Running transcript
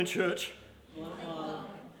Church.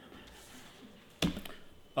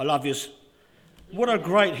 I love you. What a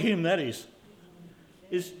great hymn that is.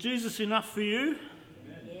 Is Jesus enough for you?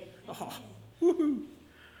 Oh, woohoo.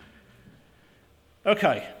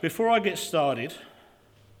 Okay, before I get started,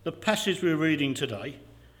 the passage we're reading today,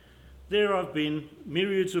 there have been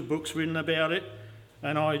myriads of books written about it,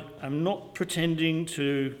 and I am not pretending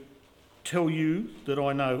to tell you that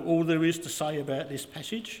I know all there is to say about this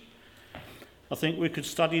passage. I think we could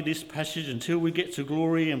study this passage until we get to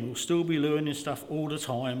glory, and we'll still be learning stuff all the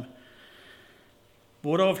time.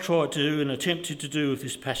 What I've tried to do and attempted to do with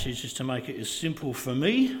this passage is to make it as simple for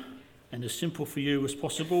me and as simple for you as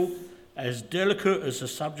possible. As delicate as the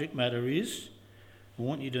subject matter is, I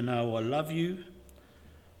want you to know I love you,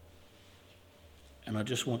 and I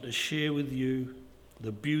just want to share with you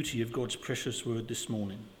the beauty of God's precious word this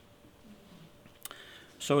morning.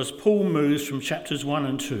 So as Paul moves from chapters 1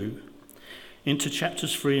 and 2 into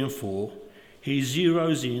chapters 3 and 4, he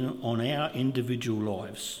zeroes in on our individual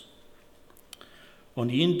lives. On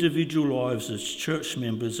the individual lives as church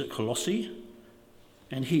members at Colossae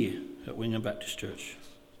and here at Wingham Baptist Church.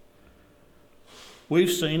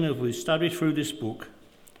 We've seen, as we've studied through this book,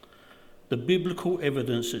 the biblical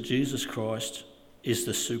evidence that Jesus Christ is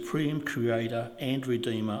the supreme creator and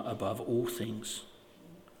redeemer above all things.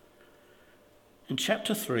 In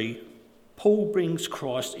chapter 3, Paul brings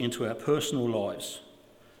Christ into our personal lives.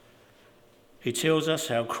 He tells us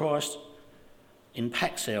how Christ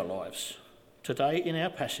impacts our lives. Today in our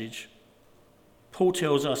passage, Paul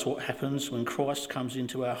tells us what happens when Christ comes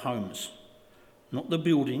into our homes, not the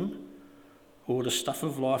building or the stuff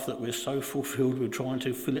of life that we're so fulfilled with trying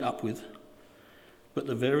to fill it up with, but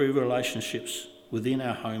the very relationships within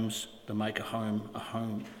our homes that make a home a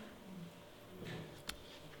home.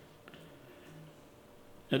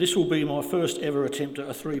 Now, this will be my first ever attempt at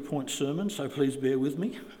a 3-point sermon, so please bear with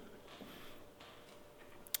me.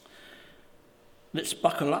 Let's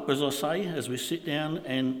buckle up, as I say, as we sit down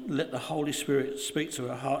and let the Holy Spirit speak to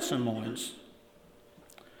our hearts and minds.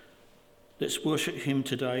 Let's worship him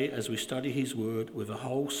today as we study his word with a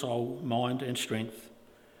whole soul, mind and strength,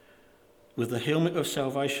 with the helmet of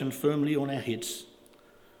salvation firmly on our heads,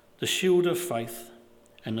 the shield of faith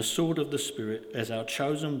and the sword of the Spirit as our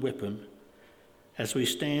chosen weapon as we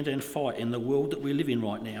stand and fight in the world that we live in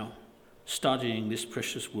right now, studying this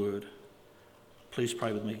precious word. Please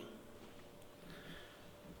pray with me.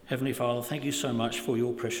 Heavenly Father, thank you so much for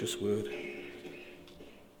your precious word.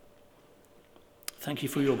 Thank you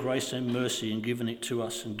for your grace and mercy in giving it to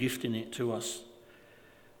us and gifting it to us.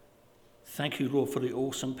 Thank you, Lord, for the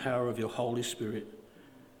awesome power of your Holy Spirit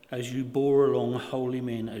as you bore along holy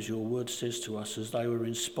men, as your word says to us, as they were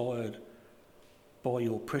inspired by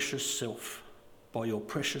your precious self, by your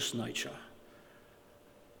precious nature,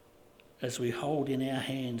 as we hold in our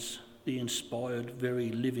hands the inspired, very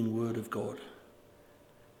living word of God.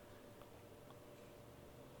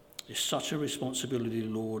 It's such a responsibility,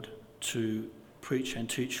 Lord, to preach and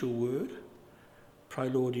teach your word. Pray,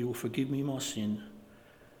 Lord, you will forgive me my sin,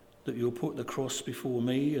 that you'll put the cross before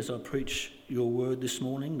me as I preach your word this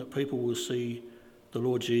morning, that people will see the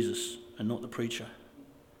Lord Jesus and not the preacher.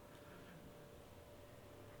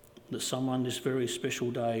 That someone this very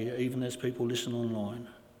special day, even as people listen online,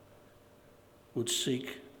 would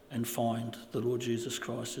seek and find the Lord Jesus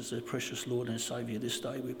Christ as their precious Lord and Saviour this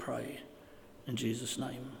day, we pray. In Jesus'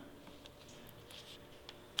 name.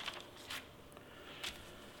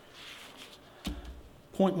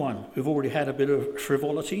 Point 1, we've already had a bit of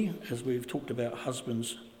frivolity as we've talked about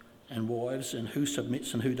husbands and wives and who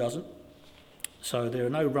submits and who doesn't. So there are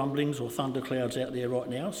no rumblings or thunderclouds out there right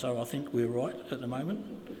now, so I think we're right at the moment.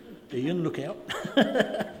 Ian, look out.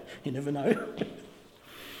 You never know.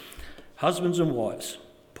 Husbands and wives.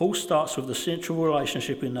 Paul starts with the central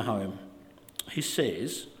relationship in the home. He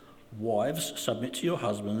says, wives, submit to your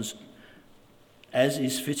husbands as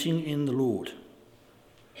is fitting in the Lord.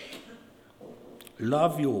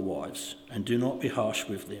 Love your wives and do not be harsh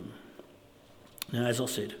with them. Now, as I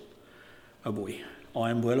said, oh boy,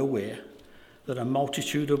 I am well aware that a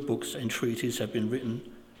multitude of books and treatises have been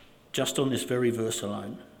written just on this very verse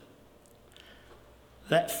alone.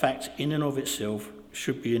 That fact in and of itself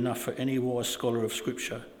should be enough for any wise scholar of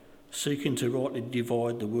Scripture seeking to rightly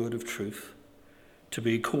divide the word of truth, to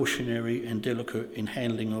be cautionary and delicate in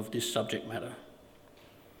handling of this subject matter.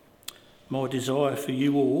 My desire for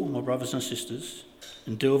you all, my brothers and sisters,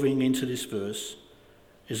 in delving into this verse,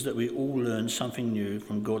 is that we all learn something new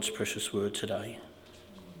from God's precious word today.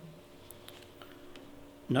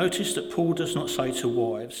 Notice that Paul does not say to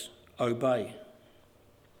wives, obey.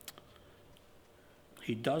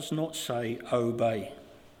 He does not say obey.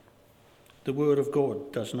 The Word of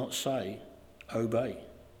God does not say obey.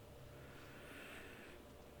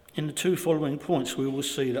 In the two following points, we will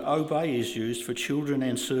see that obey is used for children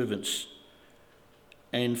and servants.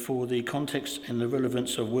 And for the context and the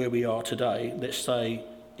relevance of where we are today, let's say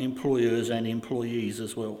employers and employees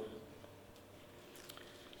as well.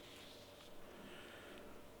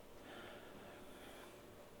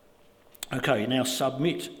 Okay, now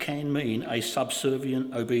submit can mean a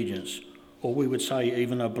subservient obedience, or we would say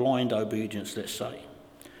even a blind obedience, let's say.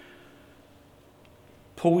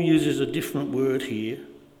 Paul uses a different word here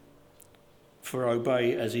for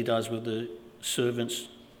obey as he does with the servants,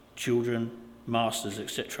 children, masters,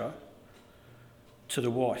 etc., to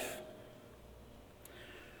the wife.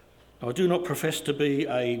 I do not profess to be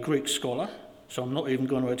a Greek scholar, so I'm not even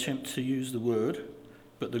going to attempt to use the word,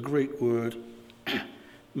 but the Greek word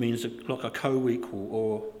means like a co-equal,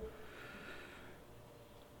 or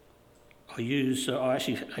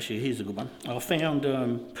actually here's a good one. I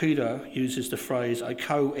found Peter uses the phrase a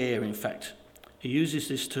co-heir, in fact. He uses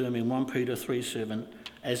this term in 1 Peter 3:7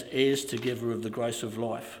 as heirs together of the grace of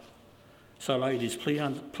life. So ladies,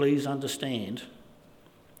 please understand,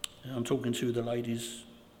 and I'm talking to the ladies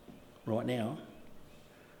right now,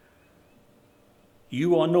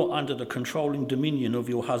 you are not under the controlling dominion of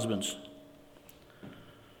your husbands.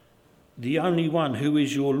 The only one who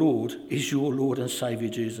is your Lord and Saviour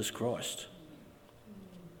Jesus Christ,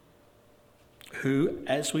 who,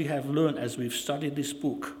 as we have learnt as we've studied this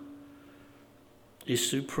book, is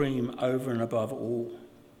supreme over and above all.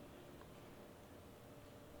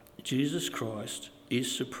 Jesus Christ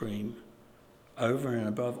is supreme over and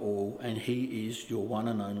above all, and he is your one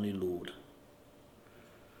and only Lord.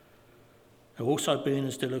 I've also been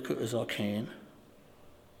as delicate as I can.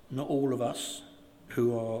 Not all of us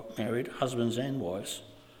who are married, husbands and wives,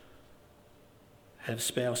 have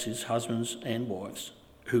spouses, husbands and wives,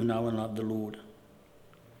 who know and love the Lord.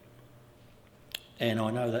 And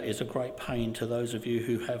I know that is a great pain to those of you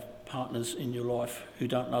who have partners in your life who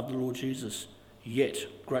don't love the Lord Jesus. Yet,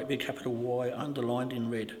 great big capital Y underlined in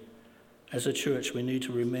red. As a church, we need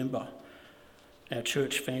to remember our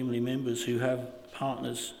church family members who have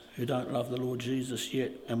partners who don't love the Lord Jesus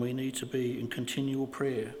yet, and we need to be in continual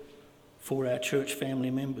prayer for our church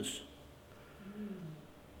family members.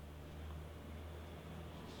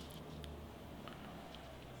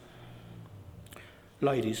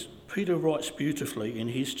 Ladies, Peter writes beautifully in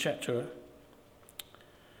his chapter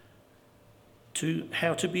to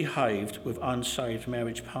how to behave with unsaved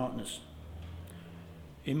marriage partners.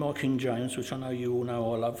 In my King James, which I know you all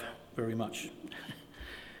know I love very much,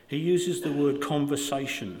 he uses the word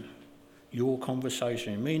conversation, your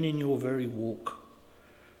conversation, meaning your very walk.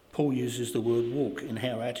 Paul uses the word walk in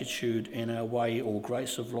our attitude and our way or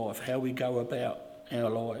grace of life, how we go about our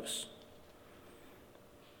lives.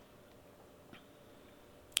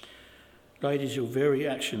 Ladies, your very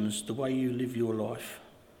actions, the way you live your life,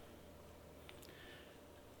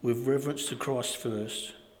 with reverence to Christ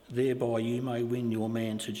first, thereby you may win your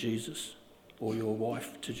man to Jesus or your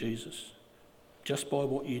wife to Jesus, just by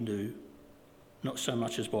what you do, not so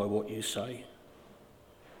much as by what you say.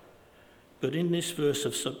 But in this verse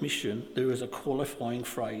of submission, there is a qualifying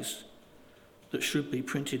phrase that should be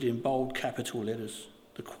printed in bold capital letters.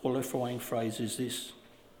 The qualifying phrase is this: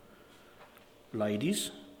 ladies,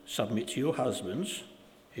 submit to your husbands,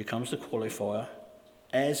 here comes the qualifier,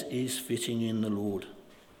 as is fitting in the Lord.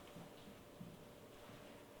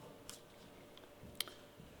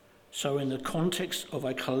 So in the context of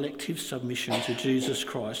a collective submission to Jesus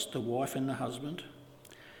Christ, the wife and the husband,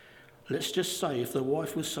 let's just say if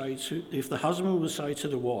the husband would say to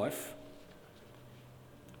the wife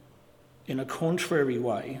in a contrary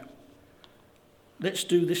way, let's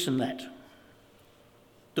do this and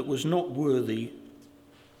that was not worthy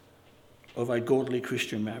of a godly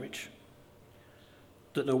Christian marriage,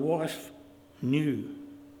 that the wife knew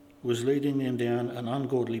was leading them down an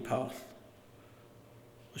ungodly path,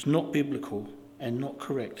 was not biblical and not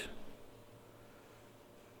correct.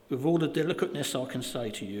 With all the delicateness I can say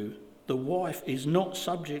to you, the wife is not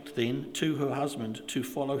subject then to her husband to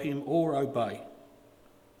follow him or obey.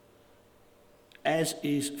 As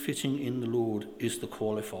is fitting in the Lord is the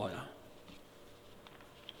qualifier.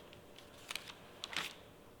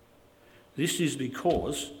 This is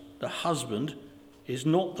because the husband is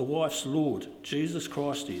not the wife's Lord. Jesus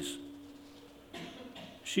Christ is.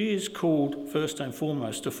 She is called first and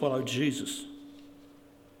foremost to follow Jesus.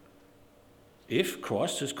 If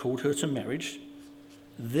Christ has called her to marriage,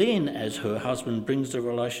 then as her husband brings the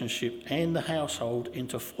relationship and the household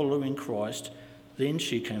into following Christ, then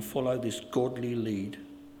she can follow this godly lead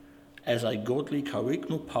as a godly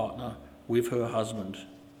co-equal partner with her husband.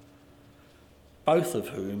 both of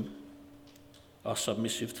whom are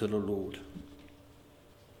submissive to the Lord.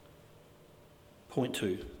 Point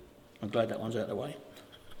 2. I'm glad that one's out of the way.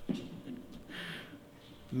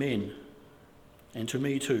 Men, and to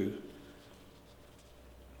me too.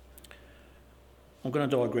 I'm going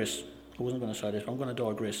to digress. I wasn't going to say this, but I'm going to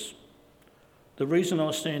digress. The reason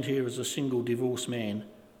I stand here as a single divorced man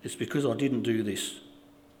is because I didn't do this.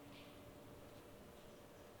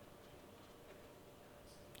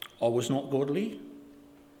 I was not godly,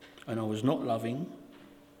 and I was not loving,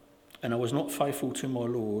 and I was not faithful to my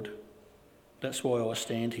Lord. That's why I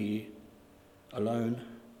stand here alone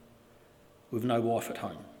with no wife at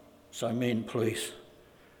home. So men, please,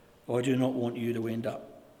 I do not want you to end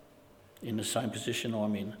up in the same position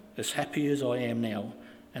I'm in. As happy as I am now,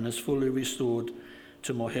 and as fully restored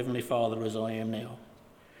to my Heavenly Father as I am now.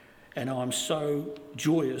 And I'm so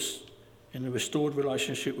joyous in the restored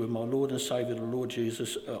relationship with my Lord and Saviour, the Lord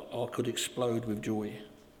Jesus, I could explode with joy.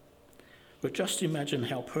 But just imagine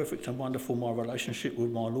how perfect and wonderful my relationship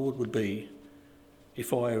with my Lord would be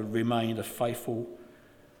if I remained a faithful,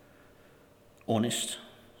 honest,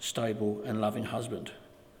 stable and loving husband.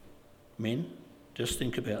 Men, just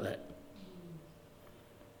think about that.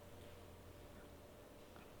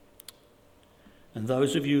 And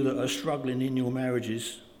those of you that are struggling in your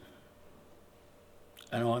marriages,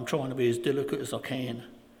 and I'm trying to be as delicate as I can,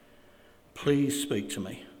 please speak to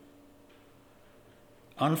me.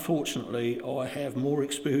 Unfortunately, I have more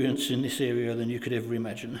experience in this area than you could ever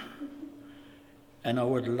imagine. And I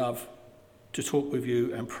would love to talk with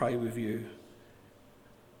you and pray with you.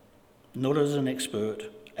 Not as an expert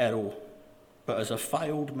at all, but as a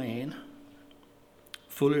failed man,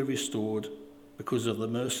 fully restored because of the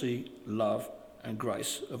mercy, love, and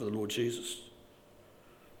grace of the Lord Jesus.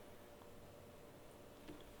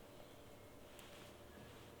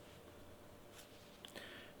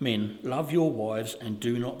 Men, love your wives and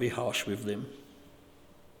do not be harsh with them.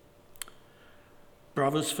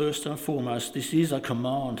 Brothers, first and foremost, this is a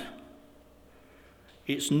command.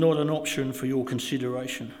 It's not an option for your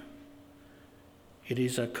consideration. It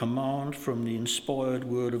is a command from the inspired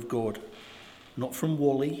word of God, not from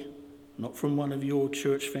Wally, not from one of your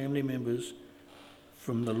church family members,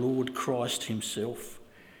 from the Lord Christ himself.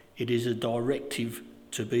 It is a directive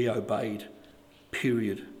to be obeyed,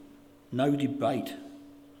 period. No debate.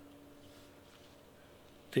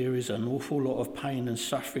 There is an awful lot of pain and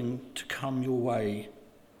suffering to come your way,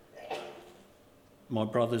 my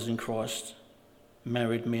brothers in Christ,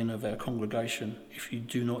 married men of our congregation, if you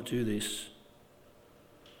do not do this.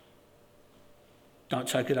 Don't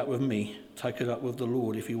take it up with me, take it up with the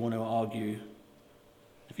Lord if you want to argue.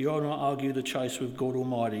 If you want to argue the chase with God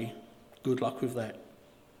Almighty, good luck with that,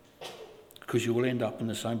 because you will end up in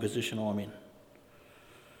the same position I'm in.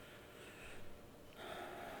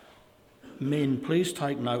 Men, please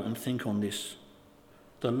take note and think on this.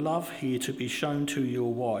 The love here to be shown to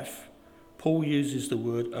your wife, Paul uses the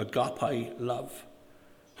word agape love.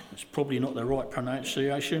 It's probably not the right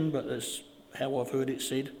pronunciation, but that's how I've heard it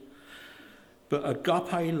said. But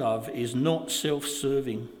agape love is not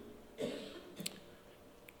self-serving.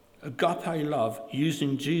 Agape love,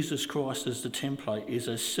 using Jesus Christ as the template, is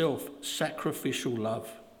a self-sacrificial love.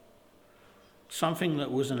 Something that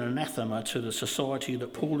was an anathema to the society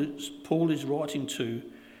that Paul is writing to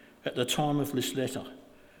at the time of this letter,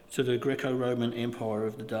 to the Greco-Roman Empire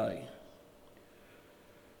of the day.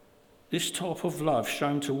 This type of love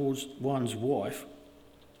shown towards one's wife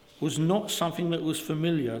was not something that was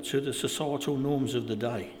familiar to the societal norms of the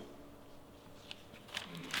day.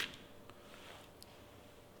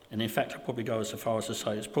 And in fact, I'd probably go so far as to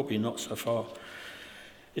say it's probably not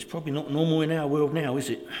normal in our world now, is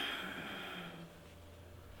it?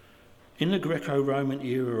 In the Greco-Roman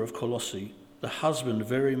era of Colossae, the husband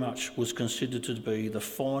very much was considered to be the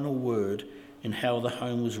final word in how the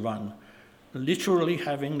home was run, literally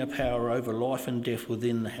having the power over life and death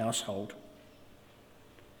within the household.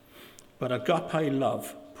 But agape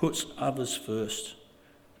love puts others first.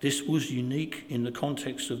 This was unique in the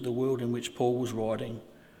context of the world in which Paul was writing.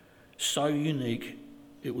 So unique,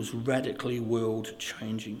 it was radically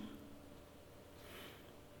world-changing.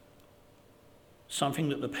 Something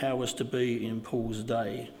that the powers to be in Paul's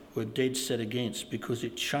day were dead set against, because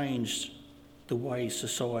it changed the way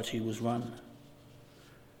society was run.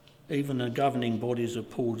 Even the governing bodies of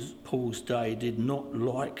Paul's day did not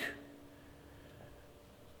like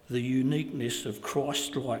the uniqueness of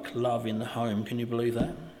Christ-like love in the home. Can you believe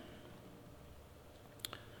that?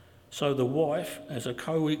 So the wife, as a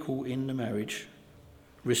co-equal in the marriage,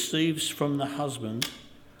 receives from the husband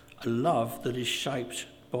a love that is shaped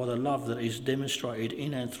by the love that is demonstrated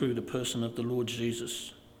in and through the person of the Lord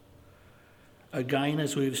Jesus. Again,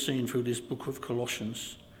 as we've seen through this book of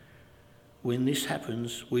Colossians, when this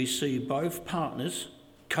happens, we see both partners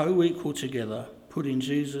co-equal together, putting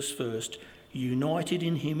Jesus first, united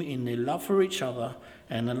in him in their love for each other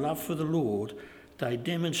and the love for the Lord. They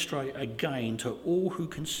demonstrate again to all who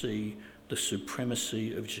can see the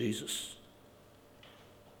supremacy of Jesus.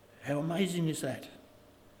 How amazing is that?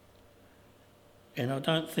 And I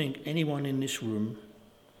don't think anyone in this room,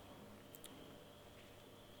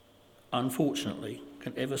 unfortunately,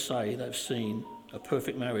 can ever say they've seen a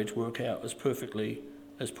perfect marriage work out as perfectly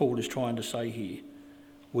as Paul is trying to say here.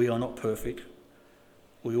 We are not perfect.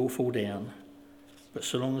 We all fall down. But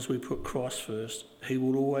so long as we put Christ first, he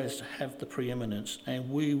will always have the preeminence, and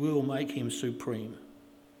we will make him supreme.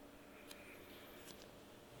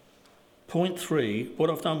 Point 3, what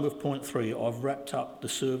I've done with point 3, I've wrapped up the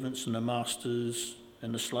servants and the masters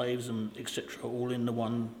and the slaves and etc. all in the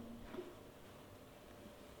one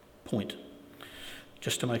point,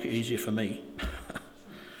 just to make it easier for me.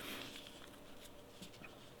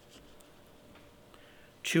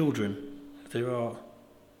 Children, there are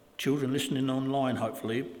children listening online,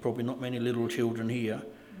 hopefully, probably not many little children here,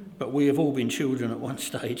 but we have all been children at one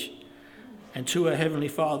stage. And to our Heavenly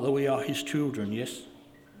Father, we are his children, yes?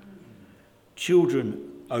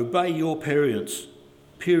 Children, obey your parents,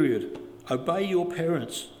 period. Obey your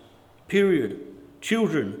parents, period.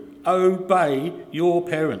 Children, obey your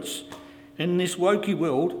parents. In this wokey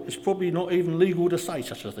world, it's probably not even legal to say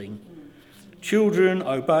such a thing. Children,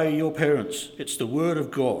 obey your parents. It's the word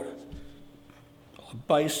of God. I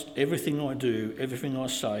base everything I do, everything I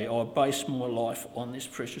say, I base my life on this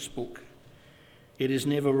precious book. It is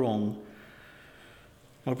never wrong.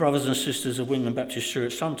 My brothers and sisters of Wingham Baptist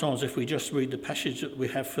Church, sometimes if we just read the passage that we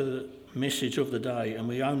have for the message of the day and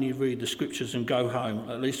we only read the scriptures and go home,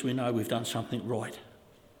 at least we know we've done something right.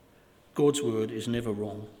 God's word is never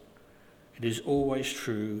wrong. It is always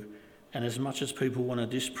true, and as much as people want to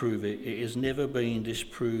disprove it, it has never been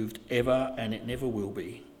disproved ever, and it never will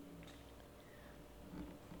be.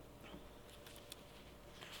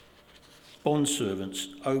 Bondservants,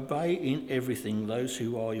 obey in everything those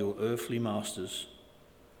who are your earthly masters,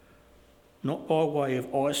 not by way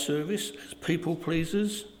of eye service as people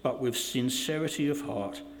pleasers, but with sincerity of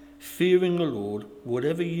heart, fearing the Lord.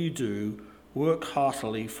 Whatever you do, work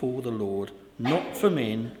heartily for the Lord, not for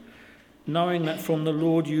men, knowing that from the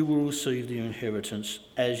Lord you will receive the inheritance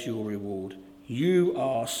as your reward. You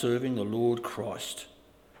are serving the Lord Christ.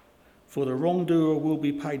 For the wrongdoer will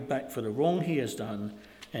be paid back for the wrong he has done,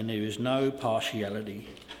 and there is no partiality.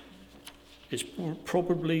 It's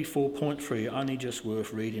probably for point 3 only just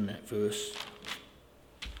worth reading that verse.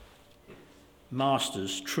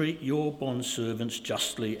 Masters, treat your bondservants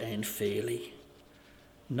justly and fairly,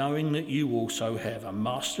 knowing that you also have a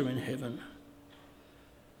master in heaven.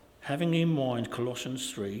 Having in mind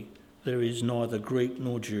Colossians 3, there is neither Greek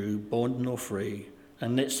nor Jew, bond nor free,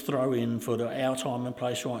 and let's throw in for our time and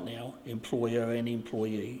place right now, employer and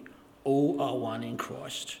employee, all are one in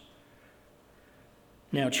Christ.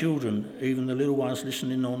 Now children, even the little ones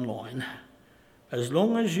listening online, as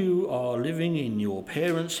long as you are living in your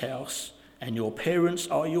parents' house and your parents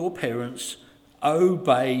are your parents,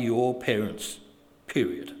 obey your parents,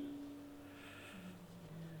 period.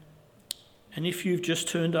 And if you've just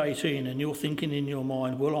turned 18 and you're thinking in your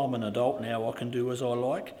mind, well, I'm an adult now, I can do as I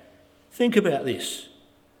like, think about this.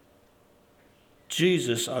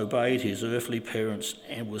 Jesus obeyed his earthly parents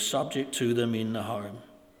and was subject to them in the home.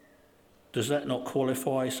 Does that not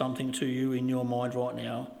qualify something to you in your mind right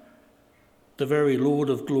now? The very Lord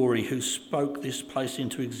of glory who spoke this place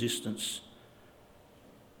into existence.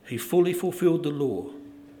 He fully fulfilled the law.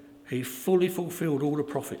 He fully fulfilled all the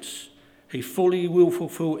prophets. He fully will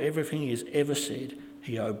fulfill everything he has ever said.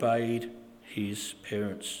 He obeyed his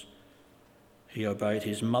parents. He obeyed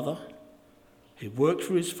his mother. He worked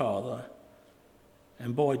for his father.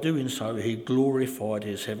 And by doing so, he glorified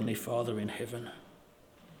his heavenly Father in heaven.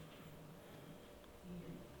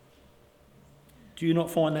 Do you not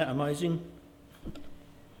find that amazing?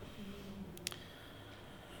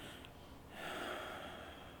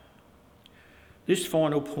 This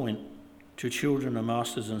final point to children and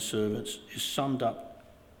masters and servants is summed up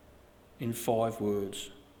in 5 words.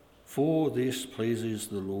 For this pleases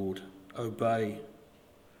the Lord. Obey.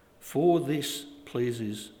 For this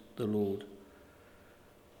pleases the Lord.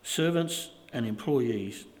 Servants and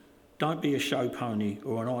employees, don't be a show pony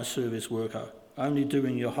or an eye service worker, only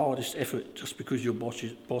doing your hardest effort just because your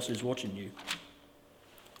boss is watching you.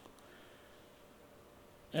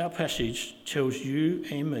 Our passage tells you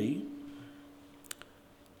and me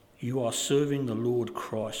you are serving the Lord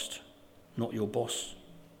Christ, not your boss.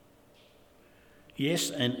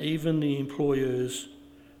 Yes, and even the employers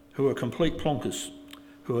who are complete plonkers,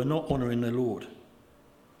 who are not honouring the Lord.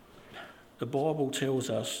 The Bible tells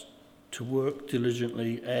us to work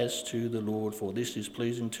diligently as to the Lord, for this is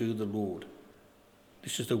pleasing to the Lord.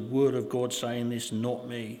 This is the word of God saying this, not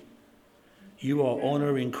me. You are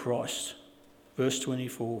honouring Christ. Verse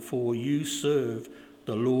 24, for you serve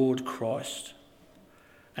the Lord Christ.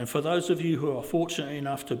 And for those of you who are fortunate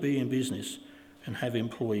enough to be in business and have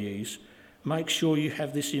employees, make sure you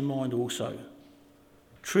have this in mind also.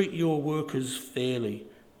 Treat your workers fairly.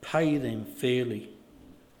 Pay them fairly.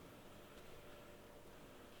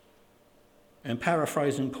 And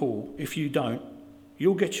paraphrasing Paul, if you don't,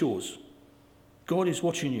 you'll get yours. God is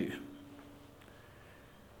watching you.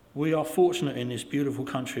 We are fortunate in this beautiful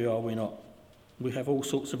country, are we not? We have all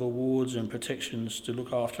sorts of awards and protections to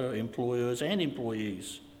look after employers and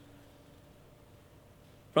employees.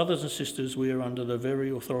 Brothers and sisters, we are under the very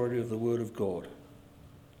authority of the Word of God.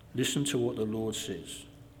 Listen to what the Lord says.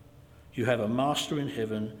 You have a master in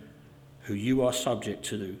heaven who you are subject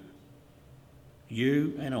to.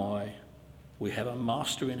 You and I, we have a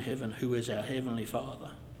master in heaven who is our Heavenly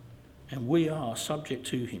Father, and we are subject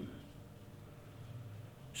to him.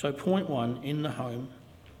 So point one, in the home,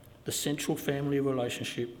 the central family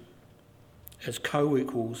relationship as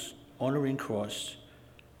co-equals, honouring Christ,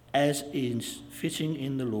 as is fitting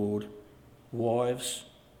in the Lord. Wives,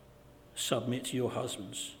 submit to your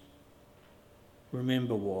husbands.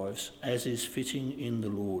 Remember, wives, as is fitting in the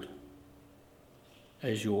Lord,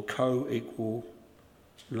 as your co-equal,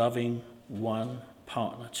 loving one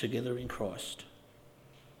partner together in Christ.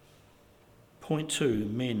 Point two,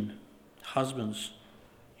 men, husbands,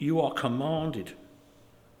 you are commanded.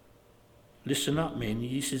 Listen up, men,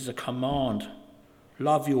 this is a command.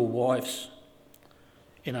 Love your wives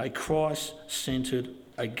in a Christ-centred,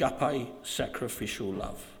 agape, sacrificial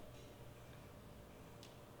love.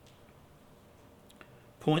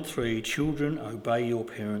 Point three, children, obey your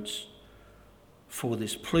parents, for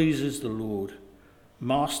this pleases the Lord.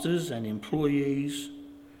 Masters and employees,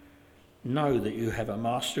 know that you have a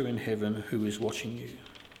master in heaven who is watching you.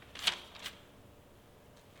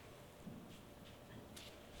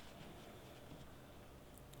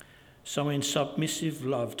 So in submissive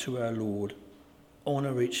love to our Lord,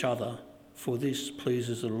 honour each other, for this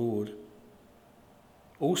pleases the Lord.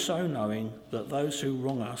 Also knowing that those who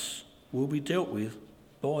wrong us will be dealt with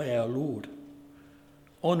by our Lord,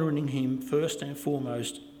 honouring him first and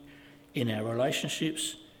foremost in our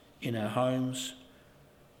relationships, in our homes,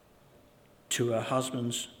 to our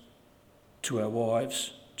husbands, to our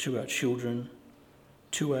wives, to our children,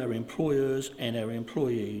 to our employers and our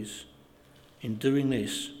employees. In doing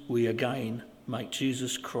this, we again make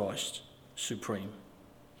Jesus Christ supreme.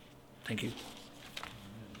 Thank you.